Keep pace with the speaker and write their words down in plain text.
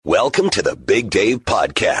Welcome to the Big Dave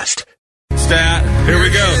Podcast. Stat, here we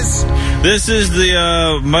go. This is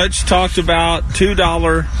the much talked about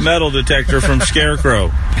 $2 metal detector from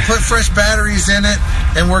Scarecrow. Put fresh batteries in it,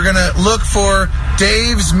 and we're going to look for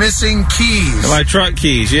Dave's missing keys. My truck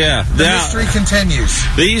keys, yeah. The mystery continues.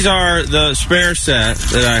 These are the spare set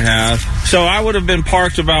that I have. So I would have been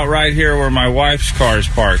parked about right here where my wife's car is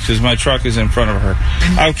parked, because my truck is in front of her.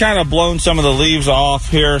 I've kind of blown some of the leaves off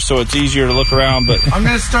here, so it's easier to look around. But I'm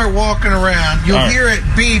going to start walking around. You'll hear it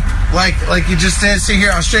beep like you just did. See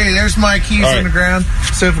here, I'll show you. There's my keys on the ground.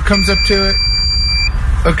 So if it comes up to it,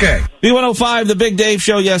 okay. B105, the Big Dave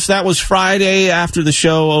Show. Yes, that was Friday after the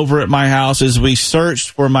show over at my house as we searched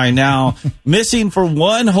for my now missing for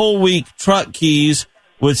one whole week truck keys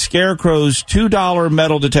with Scarecrow's $2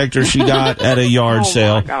 metal detector she got at a yard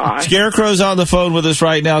sale. Scarecrow's on the phone with us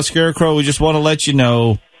right now. Scarecrow, we just want to let you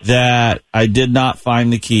know that I did not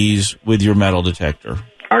find the keys with your metal detector.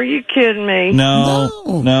 Are you kidding me?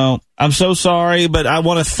 No. I'm so sorry, but I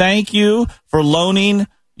want to thank you for loaning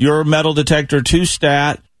your metal detector to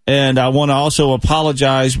Stat, and I want to also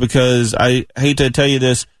apologize because I hate to tell you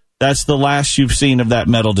this, that's the last you've seen of that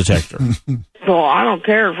metal detector. Well, I don't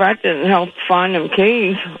care if that didn't help find them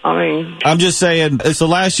keys. I mean, I'm just saying it's the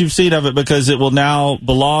last you've seen of it because it will now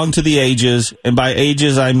belong to the Ages, and by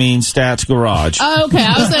Ages I mean Stat's garage. Oh, okay.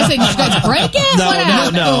 I was going to say, did you guys break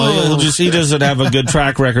it? No. He doesn't have a good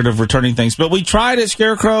track record of returning things. But we tried it,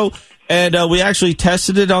 Scarecrow, and we actually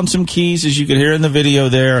tested it on some keys, as you could hear in the video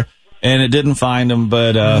there, and it didn't find them.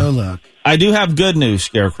 But no luck. I do have good news,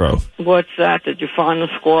 Scarecrow. What's that? Did you find the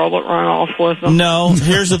squirrel that ran off with them? No,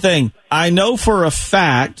 here's the thing. I know for a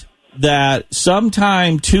fact that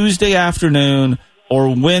sometime Tuesday afternoon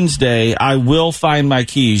or Wednesday, I will find my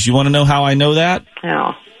keys. You want to know how I know that?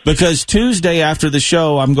 Yeah. Because Tuesday after the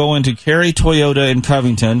show, I'm going to Cary Toyota in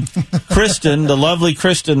Covington. Kristen, the lovely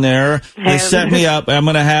Kristen there, has set me up. I'm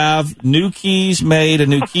going to have new keys made, a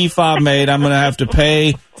new key fob made. I'm going to have to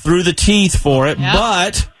pay through the teeth for it. Yep.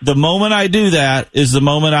 But the moment I do that is the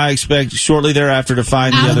moment I expect shortly thereafter to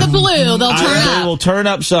find out the other. Out of the blue, they'll turn up. They will turn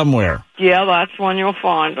up somewhere. Yeah, that's when you'll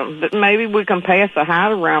find them. But maybe we can pass a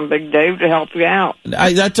hat around, Big Dave, to help you out.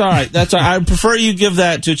 That's all right. That's all right. I prefer you give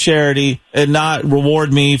that to charity and not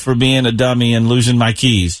reward me for being a dummy and losing my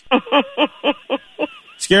keys.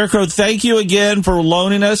 Scarecrow, thank you again for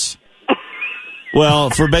loaning us. Well,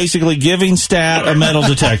 for basically giving Stat a metal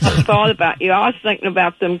detector. I thought about you. I was thinking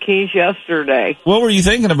about them keys yesterday. What were you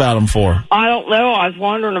thinking about them for? I don't know. I was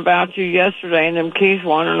wondering about you yesterday and them keys,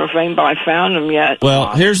 wondering if anybody found them yet.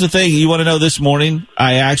 Well, here's the thing. You want to know, this morning,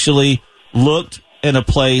 I actually looked in a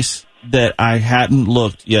place that I hadn't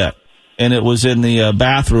looked yet. And it was in the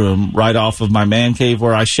bathroom right off of my man cave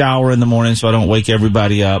where I shower in the morning so I don't wake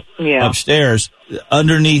everybody up upstairs.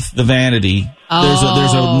 Underneath the vanity,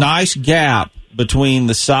 there's a nice gap between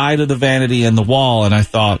the side of the vanity and the wall, and I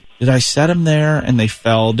thought, did I set them there? And they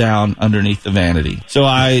fell down underneath the vanity. So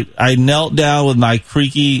I knelt down with my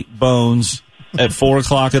creaky bones at 4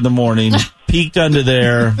 o'clock in the morning, peeked under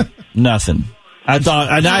there, nothing. I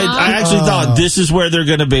actually thought this is where they're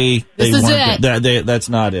going to be. This is it. That's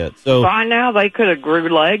not it. So by now they could have grew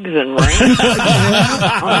legs and rings.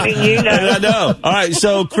 I mean, you know. I know. All right.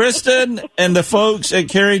 So Kristen and the folks at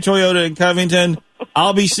Cary Toyota in Covington,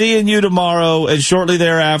 I'll be seeing you tomorrow, and shortly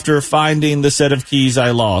thereafter finding the set of keys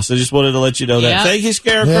I lost. I just wanted to let you know that. Yep. Thank you,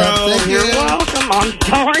 Scarecrow. Thank you. You're welcome. I'm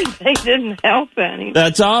sorry they didn't help any.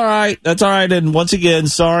 That's all right. That's all right. And once again,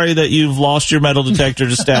 sorry that you've lost your metal detector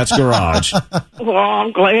to Stat's garage. Well,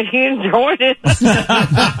 I'm glad he enjoyed it.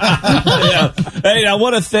 Yeah. Hey, I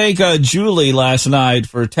want to thank Julie last night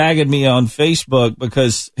for tagging me on Facebook,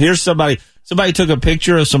 because here's somebody took a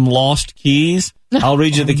picture of some lost keys. I'll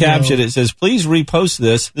read you the caption. No. It says, please repost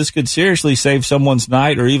this. This could seriously save someone's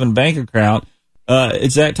night or even bank account.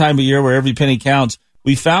 It's that time of year where every penny counts.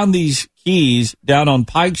 We found these keys down on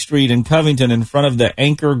Pike Street in Covington in front of the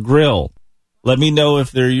Anchor Grill. Let me know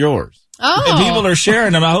if they're yours. Oh. And people are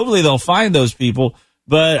sharing them. Hopefully they'll find those people.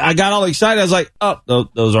 But I got all excited. I was like, oh,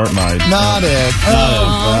 those aren't mine. Not it.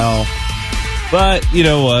 Well, but you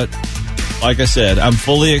know what? Like I said, I'm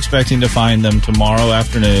fully expecting to find them tomorrow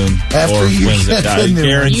afternoon or Wednesday. I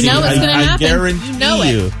guarantee you. Know it's going to happen. I guarantee you know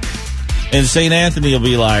it. And St. Anthony will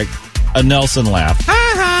be like a Nelson laugh.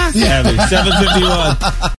 Yeah,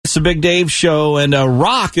 7:51. It's the Big Dave Show, and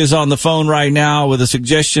Rock is on the phone right now with a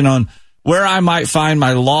suggestion on where I might find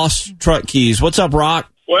my lost truck keys. What's up,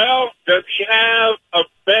 Rock? Well, does he have a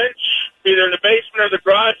bench either in the basement or the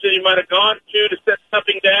garage that he might have gone to set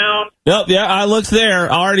something down? Nope, yeah, I looked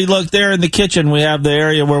there. I already looked there in the kitchen. We have the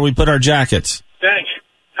area where we put our jackets. Thanks.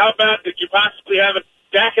 How about, did you possibly have a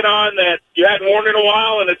jacket on that you hadn't worn in a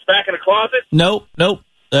while and it's back in a closet? Nope.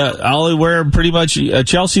 I only wear pretty much,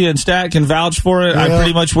 Chelsie and Statt can vouch for it. Yeah. I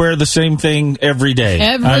pretty much wear the same thing every day.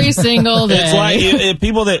 Every single day. It's like if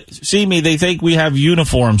people that see me, they think we have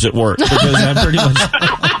uniforms at work because I pretty much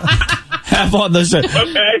have on the same.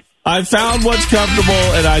 Okay. I found what's comfortable,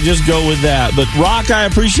 and I just go with that. But, Rock, I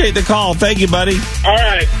appreciate the call. Thank you, buddy. All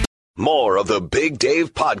right. More of the Big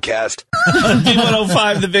Dave Podcast.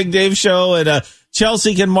 D105, The Big Dave Show. And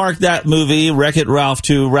Chelsie can mark that movie, Wreck-It Ralph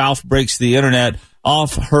 2, Ralph Breaks the Internet,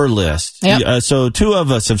 off her list. Yep. So two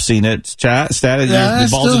of us have seen it. Stat, I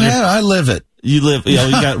still have. I live it. You live, you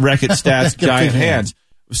got Wreck-It Stat's giant hands.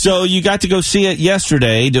 So you got to go see it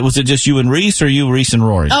yesterday. Was it just you and Reese, or you, Reese and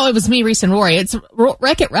Rory? Oh, it was me, Reese, and Rory. It's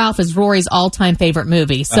Wreck-It Ralph is Rory's all-time favorite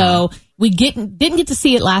movie. So we didn't get to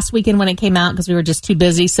see it last weekend when it came out because we were just too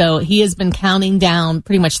busy. So he has been counting down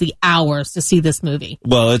pretty much the hours to see this movie.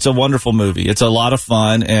 Well, it's a wonderful movie. It's a lot of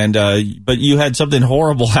fun, and but you had something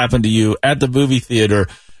horrible happen to you at the movie theater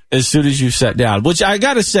as soon as you sat down. Which I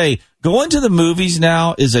got to say, going to the movies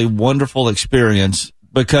now is a wonderful experience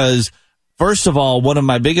because. First of all, one of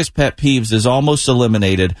my biggest pet peeves is almost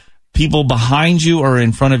eliminated. People behind you or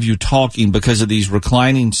in front of you talking because of these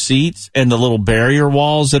reclining seats and the little barrier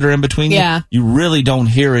walls that are in between you. You really don't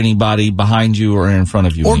hear anybody behind you or in front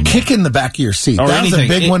of you. Or anymore. kicking the back of your seat. Or that anything,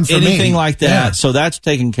 was a big one for me. Anything like that. Yeah. So that's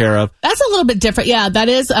taken care of. That's a little bit different. Yeah, that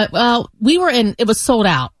is. Well, it was sold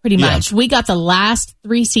out pretty much. We got the last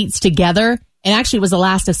 3 seats together, and actually it was the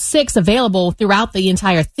last of 6 available throughout the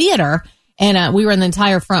entire theater. And we were in the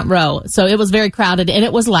entire front row. So it was very crowded, and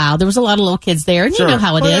it was loud. There was a lot of little kids there, and you know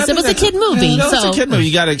how it is. It was a kid movie. It's a kid movie.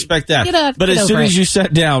 You got to expect that. But as soon as you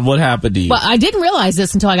sat down, what happened to you? Well, I didn't realize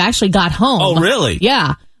this until I actually got home. Oh, really?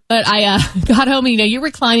 Yeah. But I got home, and, you're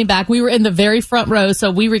reclining back. We were in the very front row, so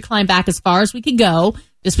we reclined back as far as we could go,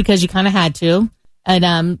 just because you kind of had to.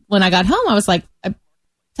 And when I got home, I was like, I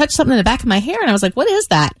touched something in the back of my hair, and I was like, what is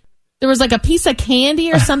that? There was like a piece of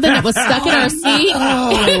candy or something that was stuck in our seat.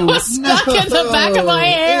 It was stuck in the back of my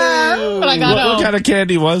hair when I got home. What kind of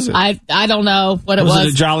candy was it? I don't know what it was. Was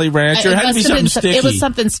it a Jolly Rancher? It had to be something sticky. It was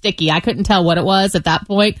something sticky. I couldn't tell what it was at that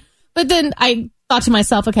point. But then I thought to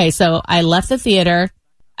myself, okay, so I left the theater.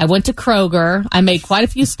 I went to Kroger. I made quite a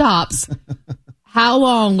few stops. How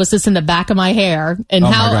long was this in the back of my hair? And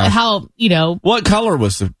how What color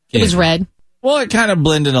was the candy? It was red. Well, it kind of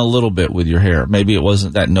blended a little bit with your hair. Maybe it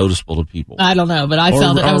wasn't that noticeable to people. I don't know, but I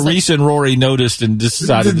felt it. Or Reese and Rory noticed and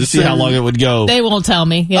decided to see how long it would go. They won't tell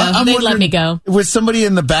me. Yeah, they let me go. Was somebody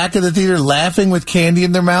in the back of the theater laughing with candy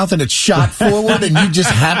in their mouth and it shot forward and you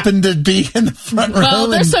just happened to be in the front row? Well,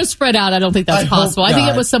 they're so spread out, I don't think that's possible. I think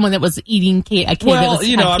it was someone that was eating a kid. Well,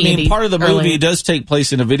 part of the movie does take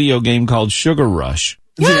place in a video game called Sugar Rush.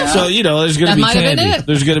 Yeah. So, there's going to be candy.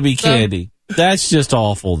 There's going to be candy. That's just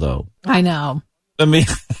awful, though. I know. I mean,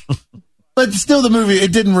 but still, the movie,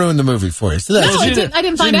 it didn't ruin the movie for you. So no, I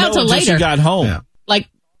didn't find out till later. You got home, like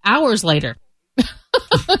hours later,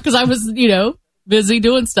 because I was, busy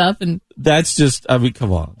doing stuff, and that's just. I mean,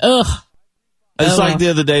 come on. Ugh. It's like the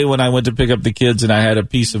other day when I went to pick up the kids, and I had a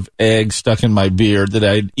piece of egg stuck in my beard that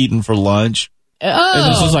I'd eaten for lunch. Oh.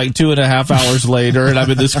 And this was like 2.5 hours later, and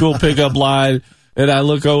I'm in the school pickup line, and I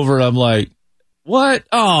look over, and I'm like, "What?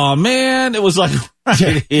 Oh man!" It was like. Right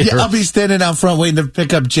here. Yeah, I'll be standing out front waiting to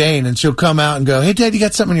pick up Jane, and she'll come out and go, "Hey, Dad, you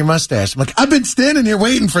got something in your mustache?" I'm like, "I've been standing here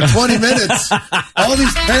waiting for 20 minutes. All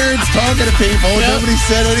these parents talking to people. Nobody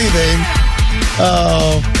said anything."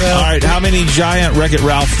 Oh, well. All right. How many giant Wreck-It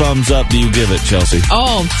Ralph thumbs up do you give it, Chelsie?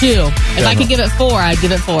 Oh, 2. If I could give it 4, I'd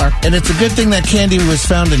give it 4. And it's a good thing that candy was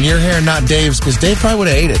found in your hair, not Dave's, because Dave probably would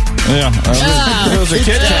have ate it. Yeah. It was a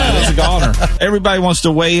Kit Kat. It was a goner. Everybody wants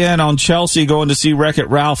to weigh in on Chelsie going to see Wreck-It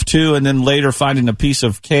Ralph 2 and then later finding a piece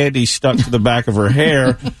of candy stuck to the back of her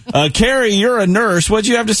hair. Carrie, you're a nurse. What'd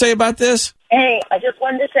you have to say about this? Hey, I just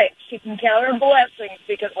wanted to say she can count her blessings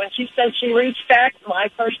because when she said she reached back, my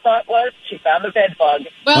first thought was she found a bed bug.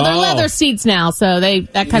 Well, they're leather seats now, so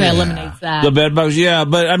that kind of eliminates that. The bed bugs, yeah.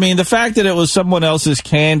 But, I mean, the fact that it was someone else's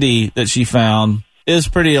candy that she found is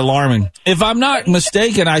pretty alarming. If I'm not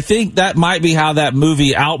mistaken, I think that might be how that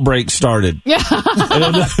movie Outbreak started. Yeah.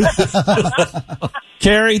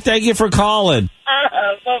 Carrie, thank you for calling.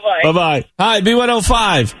 Bye-bye. Bye-bye. Hi,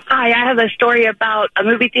 B105. Hi, I have a story about a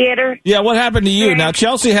movie theater. Yeah, what happened to you? Now,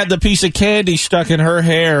 Chelsie had the piece of candy stuck in her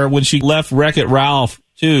hair when she left Wreck-It Ralph,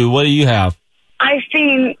 too. What do you have?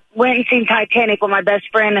 Went and seen Titanic with my best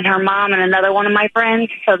friend and her mom and another one of my friends.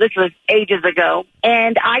 So this was ages ago.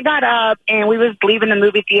 And I got up and we was leaving the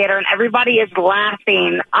movie theater and everybody is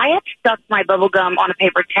laughing. I had stuck my bubble gum on a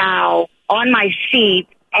paper towel on my seat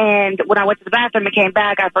and when I went to the bathroom and came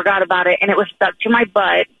back, I forgot about it, and it was stuck to my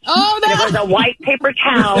butt. Oh, no. And it was a white paper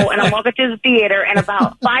towel, and I'm walking through the theater, and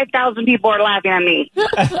about 5,000 people are laughing at me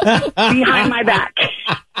behind my back.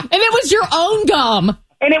 And it was your own gum.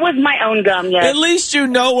 And it was my own gum, yes. At least you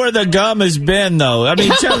know where the gum has been, though. I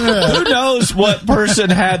mean, who knows what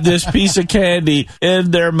person had this piece of candy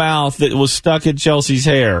in their mouth that was stuck in Chelsea's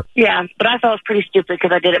hair? Yeah, but I thought it was pretty stupid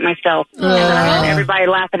because I did it myself. And I had everybody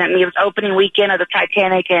laughing at me. It was opening weekend of the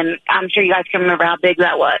Titanic, and I'm sure you guys can remember how big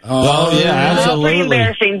that was. Oh yeah, absolutely. Pretty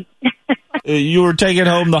embarrassing. You were taking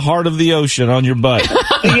home the heart of the ocean on your butt.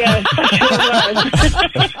 Yes, I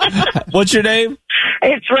sure was. What's your name?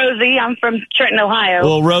 It's Rosie. I'm from Trenton, Ohio.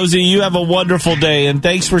 Well, Rosie, you have a wonderful day, and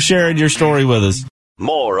thanks for sharing your story with us.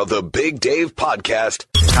 More of the Big Dave Podcast.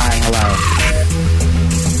 Hi, hello.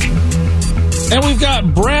 And we've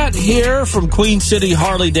got Brett here from Queen City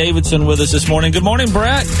Harley-Davidson with us this morning. Good morning,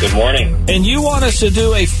 Brett. Good morning. And you want us to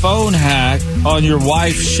do a phone hack on your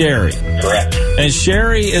wife, Sherry. Correct. And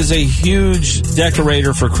Sherry is a huge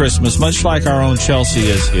decorator for Christmas, much like our own Chelsie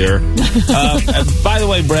is here. By the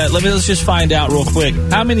way, Brett, let's just find out real quick.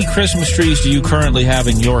 How many Christmas trees do you currently have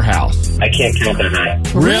in your house? I can't count that high.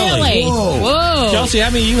 Really? Whoa. Chelsea,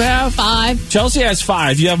 how many you have? 5. Chelsea has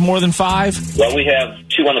 5. You have more than 5? Well, we have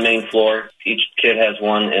 2 on the main floor. Each kid has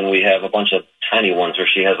one, and we have a bunch of tiny ones where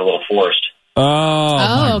she has a little forest.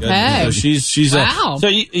 Oh, okay. So she's wow.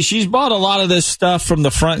 She's bought a lot of this stuff from the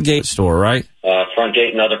Frontgate store, right?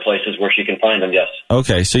 Frontgate and other places where she can find them, yes.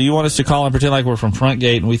 Okay, so you want us to call and pretend like we're from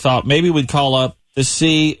Frontgate, and we thought maybe we'd call up to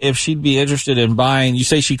see if she'd be interested in buying. You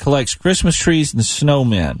say she collects Christmas trees and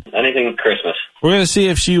snowmen. Anything Christmas. We're going to see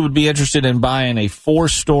if she would be interested in buying a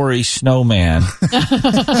 4-story snowman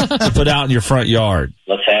to put out in your front yard.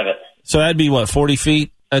 Let's have it. So that'd be, 40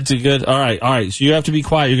 feet? That's a good. All right. So you have to be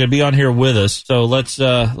quiet. You're going to be on here with us. So let's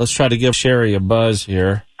try to give Sherry a buzz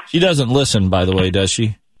here. She doesn't listen, by the way, does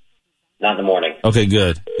she? Not in the morning. Okay,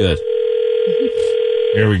 good.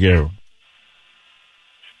 Here we go.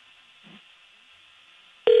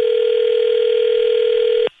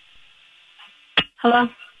 Hello?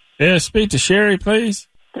 Yeah, speak to Sherry, please.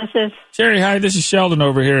 This is... Sherry, hi. This is Sheldon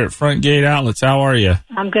over here at Frontgate Outlets. How are you?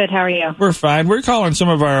 I'm good. How are you? We're fine. We're calling some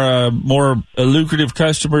of our more lucrative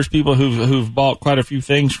customers, people who've bought quite a few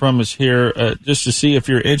things from us here, just to see if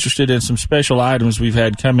you're interested in some special items we've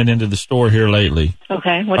had coming into the store here lately.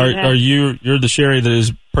 Okay. What do you have? You're the Sherry that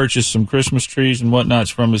has purchased some Christmas trees and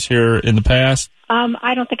whatnots from us here in the past?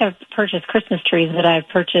 I don't think I've purchased Christmas trees, but I've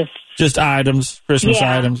purchased... Just items, Christmas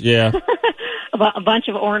items, yeah. A bunch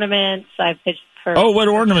of ornaments. I've purchased... Oh, what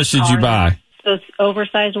ornaments did you buy? Those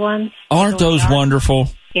oversized ones. Aren't those wonderful?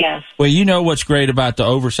 Yes. Well, you know what's great about the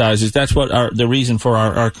oversizes. That's what the reason for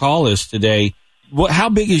our call is today. How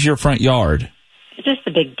big is your front yard? It's just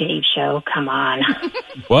a big Dave show. Come on.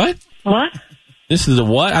 What? What? This is a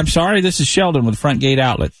what? I'm sorry. This is Sheldon with Frontgate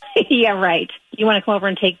Outlets. Yeah, right. You want to come over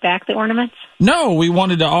and take back the ornaments? No, we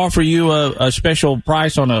wanted to offer you a special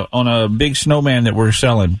price on a big snowman that we're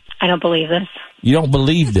selling. I don't believe this. You don't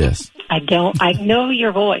believe this? I don't. I know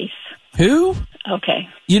your voice. Who? Okay.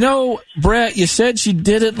 You know, Brett, you said she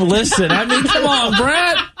didn't listen. I mean, come on,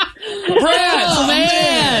 Brett. Brett. Oh,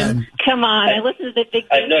 man. Come on. I listen to the big...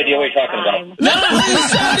 I have no idea what you're talking about.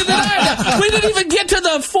 No, we didn't even get to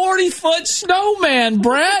the 40-foot snowman,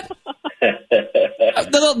 Brett.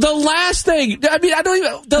 The last thing,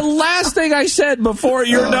 the last thing I said before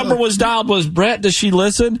your number was dialed was, Brett, does she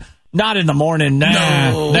listen? Not in the morning. Nah,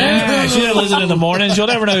 she doesn't listen in the morning. She'll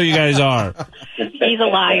never know who you guys are. He's a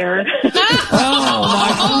liar.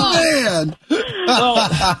 Oh, man.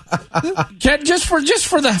 Well, just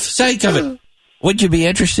for the sake of it, would you be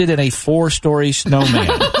interested in a 4-story snowman?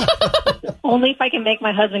 Only if I can make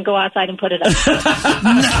my husband go outside and put it up.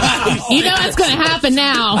 You know what's going to happen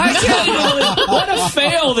now. I can't believe what a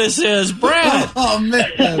fail this is, Brett. Oh,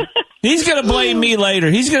 man. He's going to blame me later.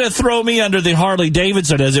 He's going to throw me under the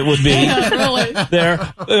Harley-Davidson, as it would be. Really?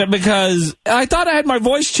 There, because I thought I had my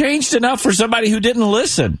voice changed enough for somebody who didn't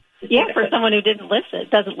listen. Yeah, for someone who doesn't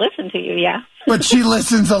listen to you, yeah. But she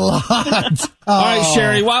listens a lot. All right,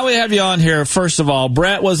 Sherry, while we have you on here, first of all,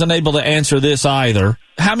 Brett wasn't able to answer this either.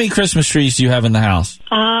 How many Christmas trees do you have in the house?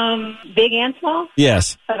 Big and small?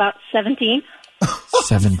 Yes. About 17.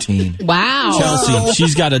 17. Wow. Chelsea,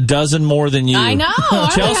 she's got a dozen more than you. I know.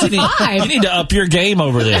 Chelsea, you you need to up your game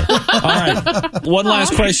over there. All right. One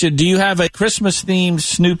last question. Do you have a Christmas-themed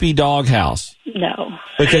Snoopy doghouse? No.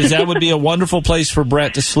 Because that would be a wonderful place for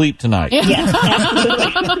Brett to sleep tonight. Yes,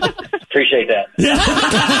 absolutely. Appreciate that.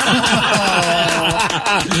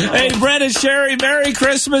 Hey, Brett, Brett and Sherry, Merry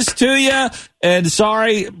Christmas to you. And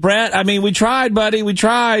sorry, Brett. I mean, we tried, buddy. We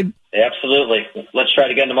tried. Absolutely. Let's try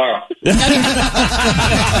it again tomorrow. Yeah,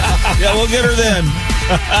 we'll get her then.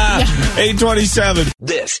 8:27.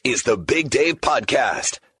 This is the Big Dave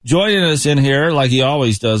Podcast. Joining us in here, like he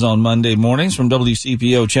always does on Monday mornings from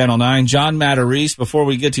WCPO Channel 9, John Matarese. Before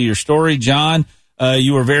we get to your story, John,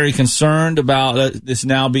 you were very concerned about this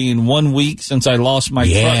now being 1 week since I lost my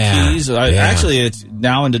truck keys. Actually, it's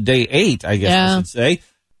now into day 8, I guess I should say,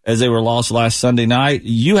 as they were lost last Sunday night.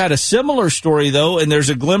 You had a similar story, though, and there's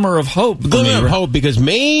a glimmer of hope. Hope, because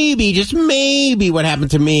maybe, just maybe, what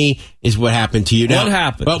happened to me is what happened to you. Now, what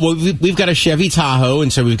happened? Well, we've got a Chevy Tahoe,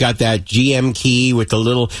 and so we've got that GM key with the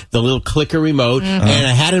little clicker remote, and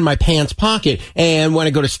I had it in my pants pocket. And when I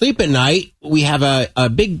go to sleep at night, we have a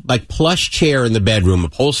big, like, plush chair in the bedroom,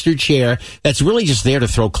 upholstered chair that's really just there to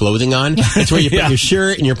throw clothing on. It's where you put your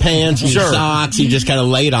shirt and your pants and your socks. You just kind of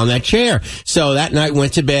lay it on that chair. So that night,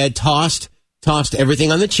 went to bed, tossed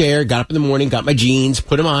everything on the chair, got up in the morning, got my jeans,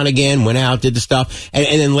 put them on again, went out, did the stuff. And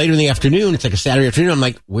then later in the afternoon, it's like a Saturday afternoon, I'm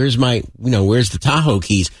like, where's the Tahoe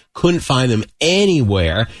keys? Couldn't find them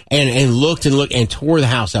anywhere, and looked and tore the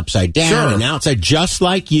house upside down and outside, just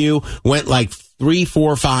like you. Went like 3,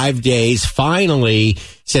 4, 5 days. Finally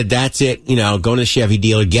said, that's it, going to the Chevy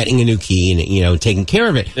dealer, getting a new key and, taking care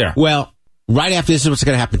of it. Yeah. Well, right after this is what's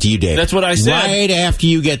going to happen to you, Dave. That's what I said. Right after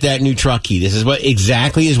you get that new truck key, this is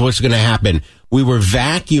what's going to happen. We were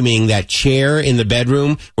vacuuming that chair in the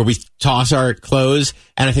bedroom where we toss our clothes,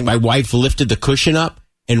 and I think my wife lifted the cushion up,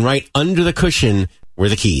 and right under the cushion were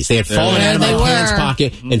the keys. They had fallen out of my pants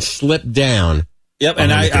pocket and slipped down. Yep,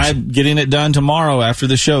 and I'm getting it done tomorrow after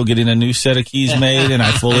the show, getting a new set of keys made, and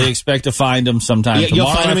I fully expect to find them sometime tomorrow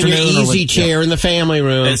afternoon. You'll find them in your easy chair in the family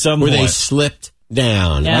room where they slipped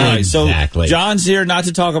down. Yeah. All right, exactly. So John's here not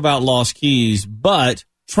to talk about lost keys, but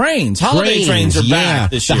trains. Holiday trains are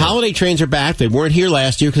back this year. The holiday trains are back. They weren't here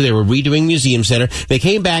last year because they were redoing Museum Center. They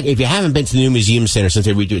came back. If you haven't been to the new Museum Center since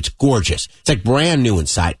they redo it, it's gorgeous. It's like brand new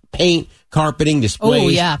inside. Paint, carpeting, displays. Oh,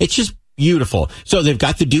 yeah. It's just beautiful. So they've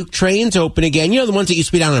got the Duke trains open again. The ones that used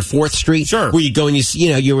to be down on 4th Street? Sure. Where you go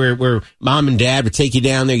and where mom and dad would take you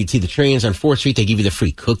down there. You'd see the trains on 4th Street. They give you the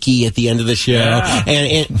free cookie at the end of the show. Yeah.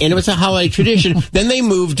 And it was a holiday tradition. Then they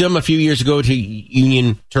moved them a few years ago to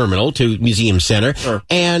Union Terminal, to Museum Center. Sure.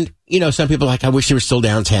 And some people are like, I wish they were still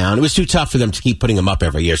downtown. It was too tough for them to keep putting them up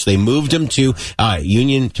every year. So they moved them to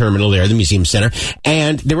Union Terminal there, the Museum Center.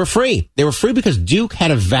 And they were free. They were free because Duke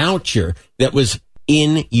had a voucher that was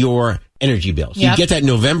in your energy bill. So you get that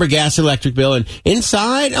November gas electric bill, and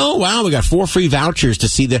inside, oh, wow, we got 4 free vouchers to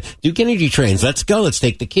see the Duke Energy trains. Let's go. Let's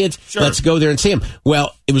take the kids. Sure. Let's go there and see them.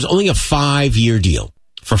 Well, it was only a 5-year deal.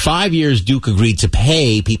 For 5 years, Duke agreed to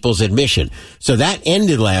pay people's admission. So that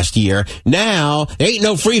ended last year. Now, there ain't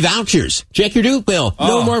no free vouchers. Check your Duke bill.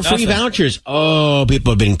 No more free vouchers. Oh,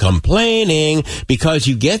 people have been complaining because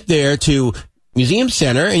you get there to Museum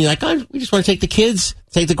Center and you're like, we just want to take the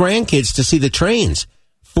grandkids to see the trains.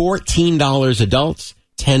 $14 adults,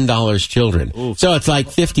 $10 children. Oof. So it's like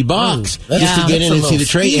 $50 just to get in and see the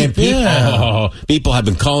train. And people have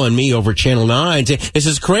been calling me over Channel 9 saying, this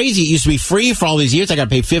is crazy. It used to be free for all these years. I got to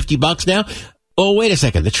pay $50 now. Oh, wait a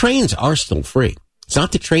second. The trains are still free. It's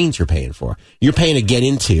not the trains you're paying for. You're paying to get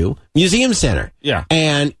into Museum Center. Yeah.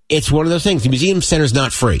 And it's one of those things. The Museum Center's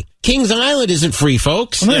not free. Kings Island isn't free,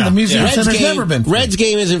 folks. Well, the Museum Center's never been free. Red's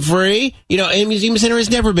Game isn't free. And Museum Center has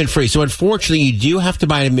never been free. So unfortunately, you do have to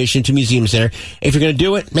buy an admission to Museum Center. If you're going to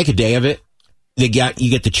do it, make a day of it. You get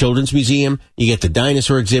the Children's Museum, you get the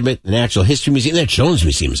Dinosaur Exhibit, the Natural History Museum. That Children's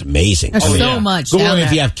Museum is amazing. There's so much. Go on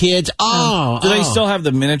if you have kids. Do they still have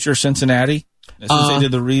the miniature Cincinnati? Since they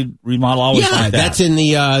did the remodel, always like that. That's in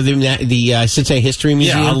the Cincinnati History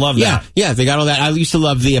Museum. Yeah, I love that. Yeah, they got all that. I used to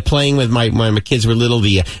love the playing with when my kids were little,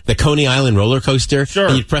 the Coney Island roller coaster. Sure.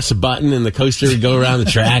 And you'd press a button and the coaster would go around the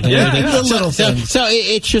track and everything. The little things. So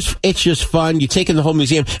it's just fun. You take in the whole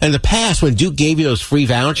museum. And in the past, when Duke gave you those free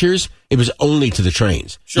vouchers, it was only to the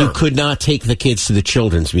trains. Sure. You could not take the kids to the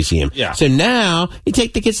Children's Museum. Yeah. So now you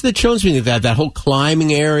take the kids to the Children's Museum. They have that whole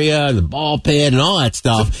climbing area and the ball pit and all that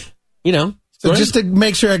stuff. So just to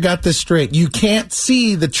make sure I got this straight, you can't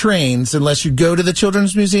see the trains unless you go to the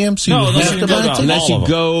Children's Museum. So unless you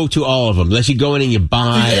go to all of them. Unless you go in and you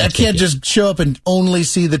buy. I can't just show up and only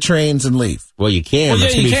see the trains and leave. Well, you can.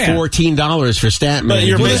 It's going to be $14 for Statman. But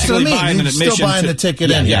you're basically buying an admission. Still buying the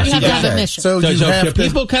ticket in. Yeah. You have to have admission. So you have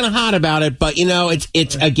people kind of hot about it, but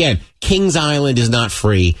it's again, Kings Island is not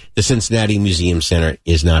free. The Cincinnati Museum Center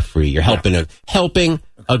is not free. You're helping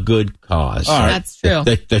a good cause. All right. That's true.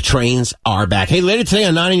 The trains are back. Hey, later today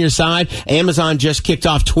on 9 on Your Side, Amazon just kicked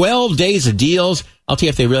off 12 days of deals. I'll tell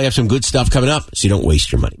you if they really have some good stuff coming up, so you don't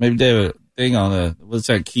waste your money. Maybe they have a thing on what's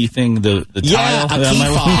that key thing? The Yeah, tile? a key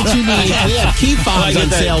fob. Yeah, key fobs on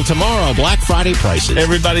sale tomorrow. Black Friday prices.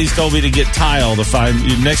 Everybody's told me to get tile to find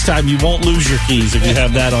you. Next time you won't lose your keys if you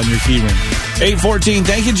have that on your key ring. 8:14.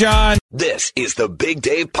 Thank you, John. This is the Big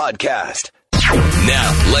Dave Podcast.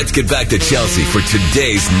 Now, let's get back to Chelsie for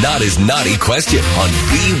today's Not As Naughty question on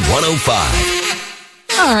B105.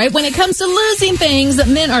 All right, when it comes to losing things,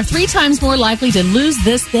 men are 3 times more likely to lose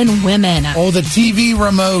this than women. Oh, the TV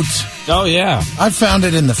remote. Oh, yeah. I found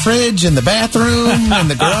it in the fridge, in the bathroom, in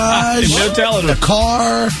the garage, No telling the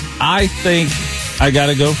car. I think I got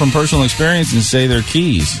to go from personal experience and say they're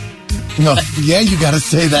keys. No, yeah, you got to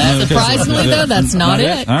say that. Surprisingly, though, that's not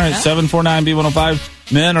it. All right, Yeah. 749B105.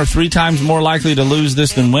 Men are 3 times more likely to lose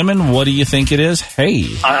this than women. What do you think it is? Hey.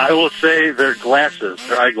 I will say their glasses,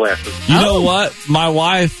 their eyeglasses. You know what? My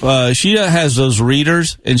wife, she has those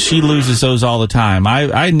readers, and she loses those all the time.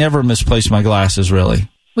 I never misplace my glasses, really.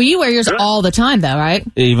 Well, you wear yours all the time, though, right?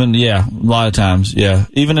 Even, yeah, a lot of times, yeah.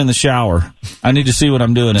 Even in the shower. I need to see what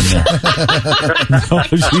I'm doing in there.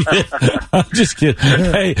 I'm just kidding.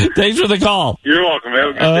 Hey, thanks for the call. You're welcome. Have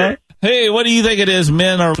a good day. Hey, what do you think it is?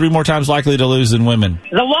 Men are 3 more times likely to lose than women.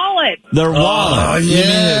 The wallet. Their wallet. Oh, You mean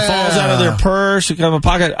yeah. it falls out of their purse, become a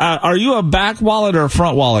pocket? Are you a back wallet or a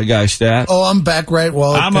front wallet guy, Stat? Oh, I'm back right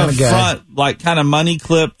wallet I'm kind a of guy. front, like kind of money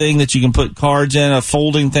clip thing that you can put cards in, a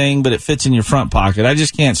folding thing, but it fits in your front pocket. I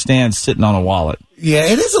just can't stand sitting on a wallet. Yeah,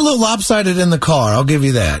 it is a little lopsided in the car. I'll give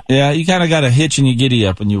you that. Yeah, you kind of got a hitch and you giddy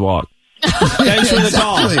up when you walk. Thanks for the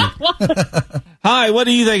call. Hi, what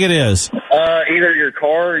do you think it is? Either your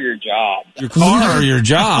car or your job. Your car or your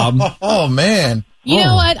job? Oh, man. You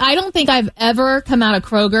know what? I don't think I've ever come out of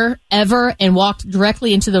Kroger, ever, and walked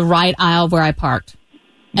directly into the right aisle where I parked.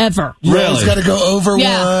 Ever. You Really? always got to go over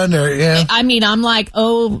Yeah. one or, yeah. I mean, I'm like,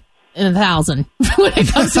 in 1,000 when it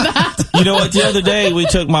comes to that. You know what? The other day we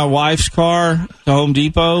took my wife's car to Home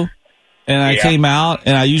Depot, and I came out,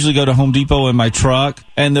 and I usually go to Home Depot in my truck,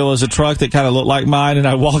 and there was a truck that kind of looked like mine, and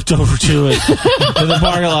I walked over to it in the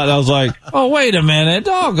parking lot, and I was like, oh, wait a minute,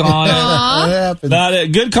 doggone it. That happens. Not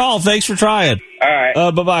it. Good call. Thanks for trying. All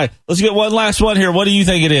right. Bye-bye. Let's get one last one here. What do you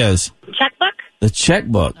think it is? Checkbook. The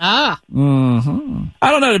checkbook. Ah.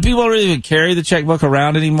 I don't know. Do people really even carry the checkbook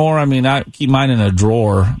around anymore? I mean, I keep mine in a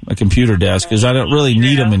drawer, a computer desk, because I don't really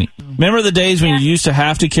need them any. Remember the days when you used to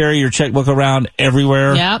have to carry your checkbook around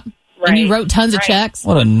everywhere? Yep. And you wrote tons of checks.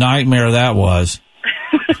 What a nightmare that was.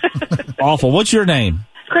 Awful. What's your name?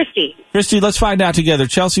 Christy. Christy, let's find out together.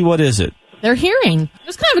 Chelsie, what is it? They're hearing. It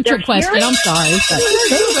was kind of a trick question. I'm sorry.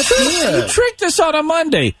 You tricked us on a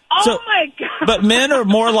Monday. Oh, my God. But men are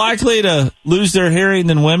more likely to lose their hearing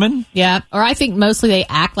than women? Yeah. Or I think mostly they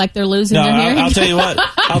act like they're losing No, their hearing. I'll tell you what.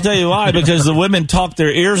 I'll tell you why. Because the women talk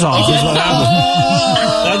their ears off. Is what happened.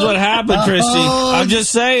 That's what happened, Christy. I'm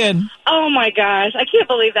just saying. Oh, my gosh. I can't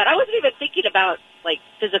believe that. I wasn't even thinking about,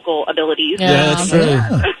 physical abilities. Yeah, that's true.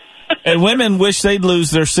 And women wish they'd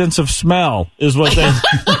lose their sense of smell, is what they. Really?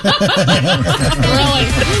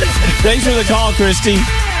 Thanks for the call, Christy.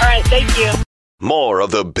 All right. Thank you. More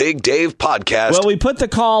of the Big Dave Podcast. Well, we put the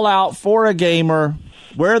call out for a gamer.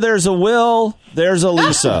 Where there's a Will, there's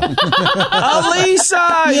Alisa.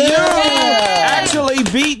 Alisa, you actually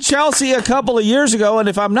beat Chelsie a couple of years ago, and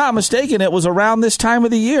if I'm not mistaken, it was around this time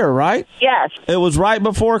of the year, right? Yes. It was right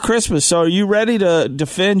before Christmas. So are you ready to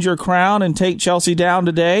defend your crown and take Chelsie down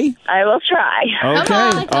today? I will try.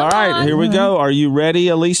 Okay. All right. Here we go. Are you ready,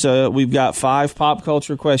 Alisa? We've got 5 pop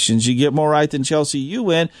culture questions. You get more right than Chelsie, you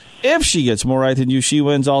win. If she gets more right than you, she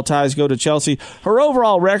wins. All ties go to Chelsie. Her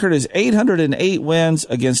overall record is 808 wins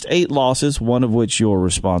against 8 losses, one of which you're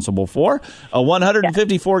responsible for. A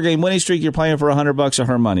 154-game winning streak. You're playing for $100 of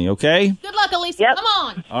her money, okay? Good luck, Alisa. Yep. Come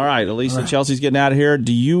on. All right, Alisa, Chelsea's getting out of here.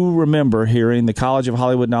 Do you remember hearing the College of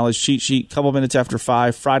Hollywood Knowledge cheat sheet a couple minutes after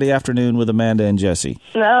 5 Friday afternoon with Amanda and Jesse?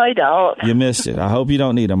 No, I don't. You missed it. I hope you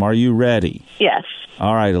don't need them. Are you ready? Yes.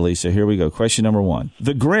 All right, Alisa, here we go. Question number 1.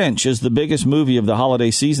 The Grinch is the biggest movie of the holiday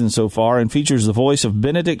season so far and features the voice of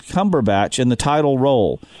Benedict Cumberbatch in the title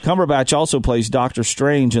role. Cumberbatch also plays Doctor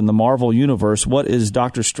Strange in the Marvel Universe. What is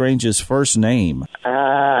Doctor Strange's first name?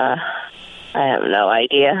 I have no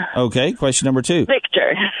idea. Okay, question number 2.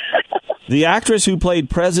 Victor. The actress who played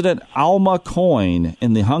President Alma Coin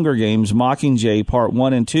in The Hunger Games Mockingjay Part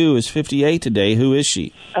 1 and 2 is 58 today. Who is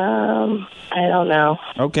she? I don't know.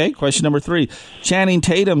 Okay, question number 3. Channing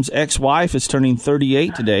Tatum's ex-wife is turning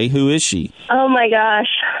 38 today. Who is she? Oh, my gosh.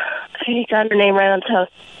 I got her name right on top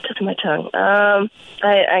of to my tongue.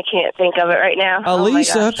 I can't think of it right now.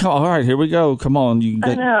 Alisa, all right, here we go. Come on.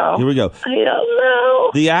 I know. Here we go. I don't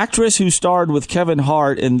know. The actress who starred with Kevin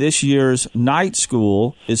Hart in this year's Night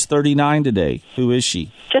School is 39 today. Who is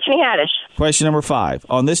she? Tiffany Haddish. Question number 5.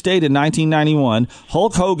 On this date in 1991,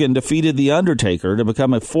 Hulk Hogan defeated The Undertaker to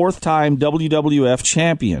become a 4th-time WWF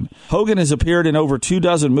champion. Hogan has appeared in over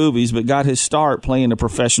 24 movies, but got his start playing a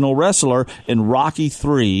professional wrestler in Rocky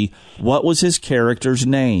III. What was his character's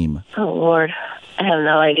name? Oh, Lord. I have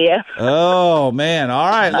no idea. Oh, man. All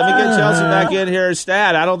right. Let me get Chelsie back in here.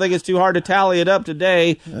 Stat. I don't think it's too hard to tally it up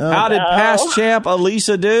today. How did past champ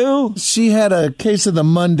Alisa do? She had a case of the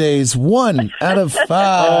Mondays, 1 out of 5.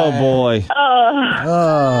 Oh, boy. Oh.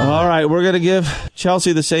 All right. We're going to give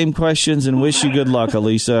Chelsie the same questions and wish you good luck,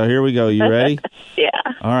 Alisa. Here we go. You ready? Yeah.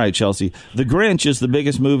 All right, Chelsie. The Grinch is the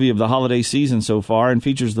biggest movie of the holiday season so far and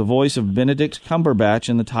features the voice of Benedict Cumberbatch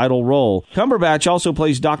in the title role. Cumberbatch also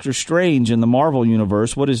plays Doctor Strange in the Marvel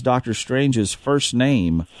Universe. What is Doctor Strange's first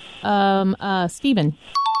name? Stephen.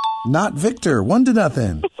 Not Victor.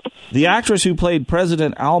 1-0. The actress who played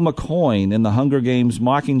President Alma Coin in the Hunger Games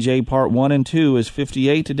Mockingjay Part 1 and 2 is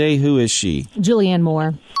 58 today. Who is she? Julianne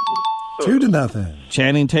Moore. 2-0.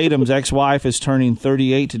 Channing Tatum's ex-wife is turning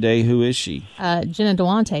 38 today. Who is she? Jenna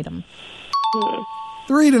Dewan Tatum.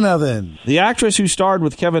 3-0. The actress who starred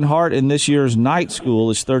with Kevin Hart in this year's Night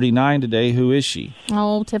School is 39 today. Who is she?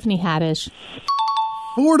 Oh, Tiffany Haddish.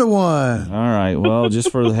 4-1. All right. Well,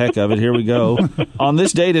 just for the heck of it, here we go. On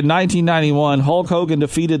this date in 1991, Hulk Hogan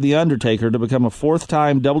defeated The Undertaker to become a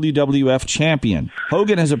 4th-time WWF champion.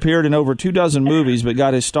 Hogan has appeared in over 24 movies, but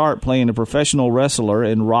got his start playing a professional wrestler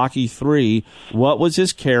in Rocky III. What was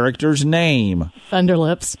his character's name?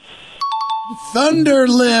 Thunderlips.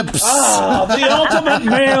 Thunderlips. Oh, the ultimate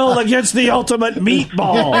male against the ultimate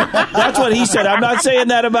meatball. That's what he said. I'm not saying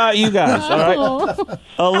that about you guys. All right,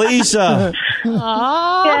 Alisa.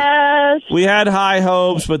 Yes. We had high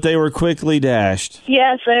hopes, but they were quickly dashed.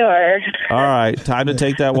 Yes, they were. All right, time to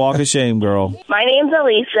take that walk of shame, girl. My name's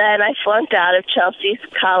Alisa, and I flunked out of Chelsea's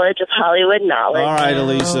College of Hollywood Knowledge. All right,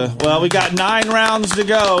 Alisa. Well, we got 9 rounds to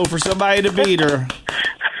go for somebody to beat her.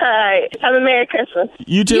 All right. Have a Merry Christmas.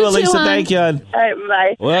 You too, Alisa. Thank you. All right,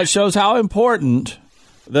 bye. Well, it shows how important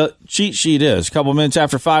the cheat sheet is. A couple minutes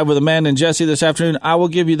after 5 with Amanda and Jesse this afternoon. I will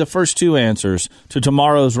give you the first 2 answers to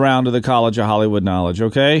tomorrow's round of the College of Hollywood Knowledge,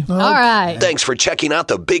 okay? All right. Thanks for checking out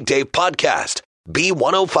the Big Dave Podcast.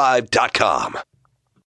 B105.com.